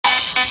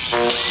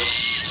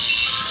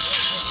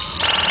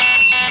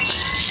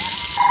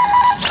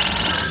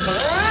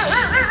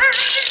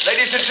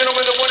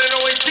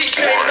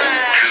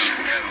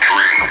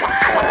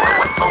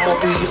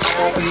Oh,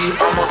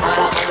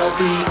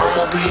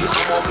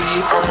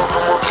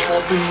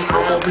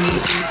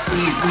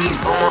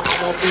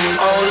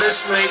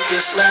 let's make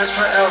this last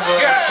forever.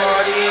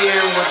 Party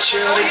and we'll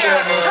chill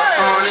together.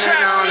 On and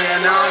on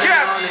and on and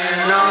on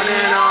and on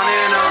and on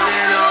and on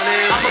and on.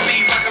 I'ma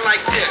be rocking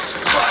like this.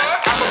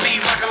 I'ma be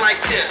rocking like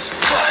this.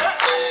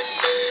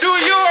 New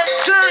York,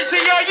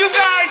 Jersey, are you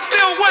guys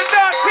still with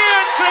us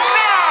here tonight?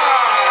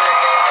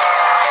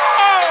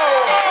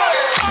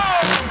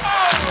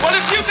 Well,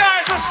 if you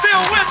guys are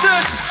still with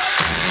us,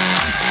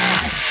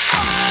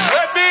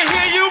 let me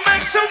hear you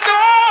make some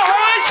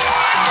noise.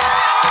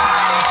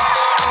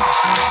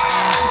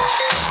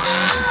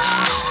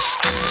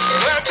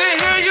 Let me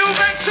hear you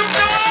make some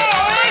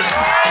noise.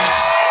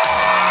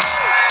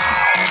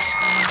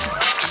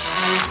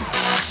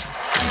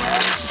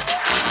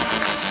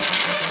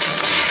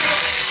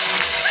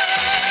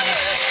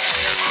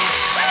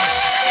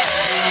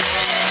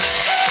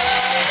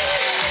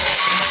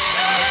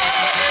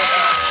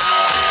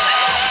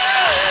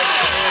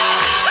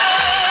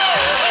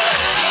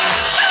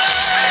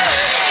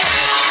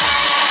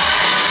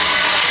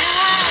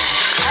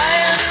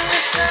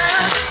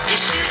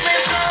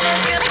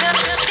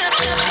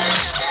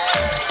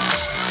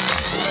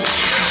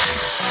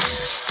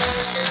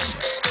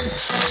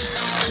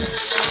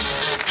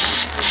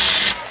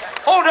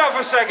 Hold up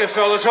a second,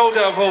 fellas. Hold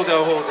up.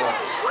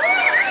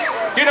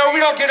 You know, we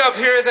don't get up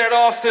here that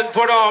often,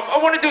 but I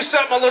want to do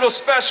something a little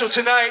special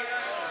tonight.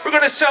 We're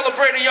going to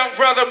celebrate a young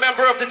brother,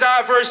 member of the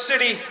diverse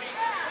city.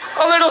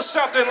 A little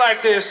something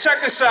like this.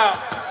 Check this out.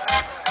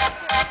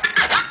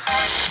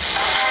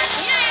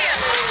 Yeah!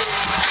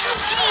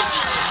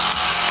 Easy.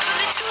 For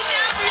the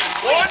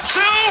 2020. 1,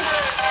 2.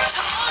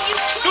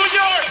 New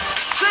York,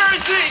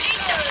 Jersey.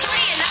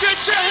 Get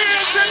your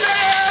hands in the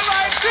air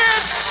like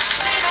this.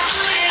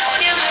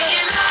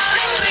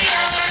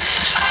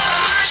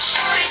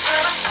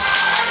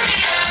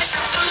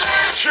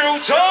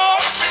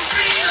 TruDog.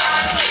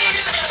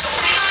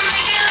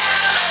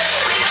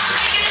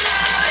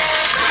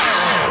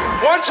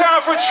 One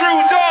time for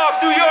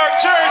TruDog, New York,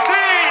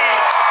 Jersey.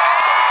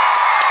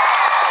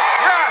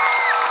 Yes.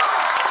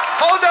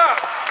 Hold up.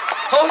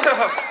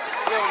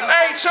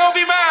 Hey,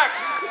 TobyMac,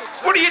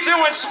 what are you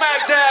doing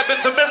smack dab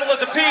in the middle of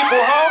the people,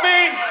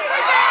 homie?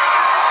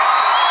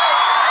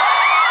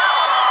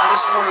 I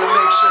just wanted to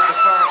make sure the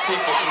fine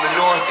people from the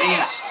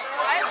Northeast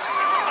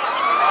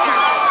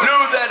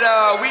knew that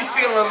we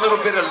feel a little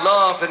bit of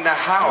love in the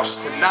house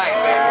tonight,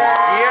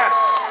 baby.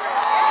 Yes.